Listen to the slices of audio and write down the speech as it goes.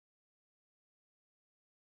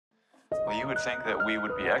Well, you would think that we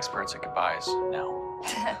would be experts at goodbyes now.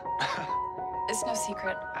 It's no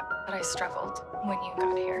secret that I struggled when you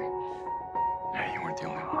got here. Yeah, you weren't the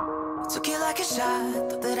only one. Took you like a shot,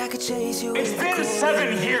 thought that I could chase you. It's been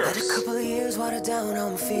 7 years. Let a couple of years water down how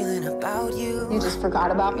I'm feeling about you. You just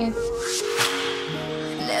forgot about me?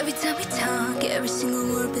 And every time we talk, every single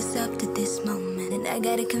word is up to this moment. And I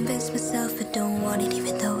gotta convince myself I don't want it,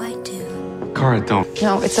 even though I do. Kara, don't.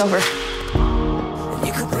 No, it's over.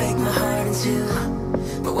 You could break my heart in two,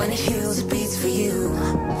 but when it heals, it beats for you.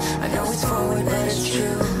 I know it's forward, but it's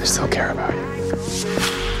true. I still care about you.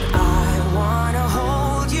 I wanna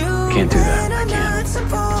hold you. Can't do that. I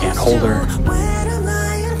can't hold her. When I'm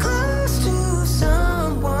lying close to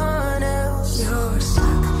someone else. You're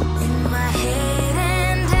stuck in my head,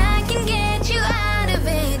 and I can get you out of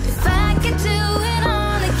it if I could do it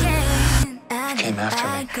all again. You came after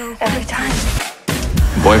me. Every time.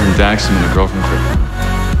 A boy from Daxam and a girl from Krypton.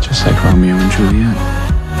 Just like Romeo and Juliet.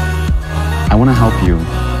 I want to help you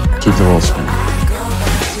keep the world spinning.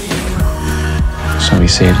 So we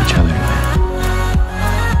saved each other today.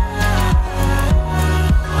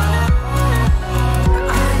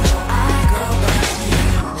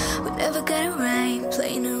 We never got it right,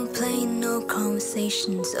 playing no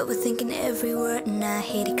conversations. Overthinking every word, and I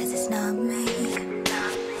hate it cause it's not me.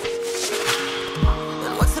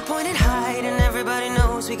 And what's the point in hiding? Everybody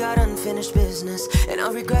knows we got unfinished business. And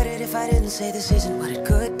I'll regret it if I didn't say this isn't what it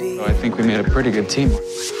could be. So I think we made a pretty good team.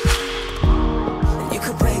 You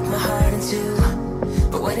could break my heart in two,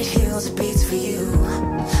 but when it heals, it beats for you.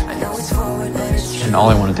 I know it's forward, but it's true. And all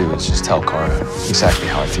I want to do is just tell Kara exactly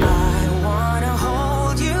how I feel. I wanna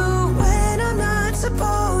hold you when I'm not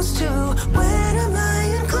supposed to. When I'm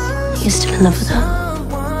lying close. You still in love with her?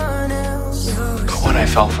 Someone else. But what I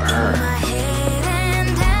felt for her.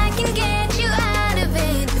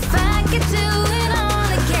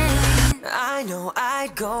 I know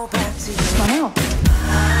I'd go back to you. Mon-El.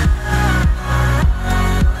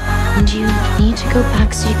 And you need to go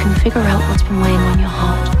back so you can figure out what's been weighing on your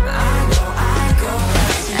heart. I know I'd go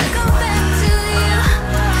back to you.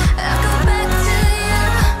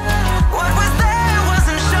 What was there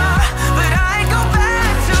wasn't sure, but I'd go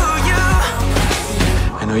back to you.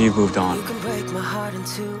 I know you've moved You on can break my heart in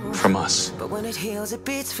two, from us. but when it heals, it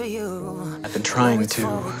beats for you. I've been trying to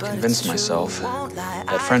convince myself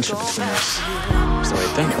that friendship between us is the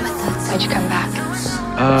right thing. Why'd you come back?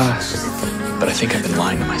 But I think I've been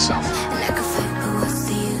lying to myself. I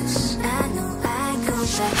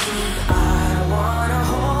wanna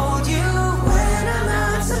hold you when I'm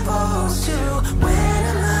not supposed to. When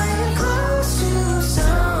I'm lying close to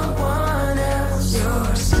someone else.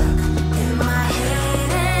 You're stuck in my head,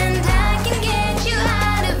 and I can get you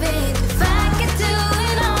out of it if I could do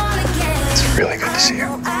it all again. It's really good to see you.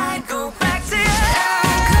 I'd go back to you.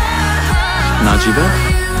 Najiba?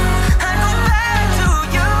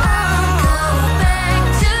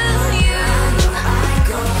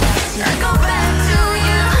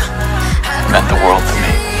 Meant the world to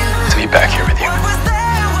me to be back here with you.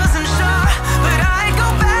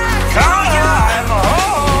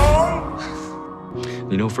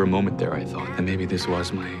 You know, for a moment there, I thought that maybe this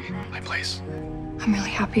was my place. I'm really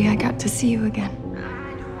happy I got to see you again.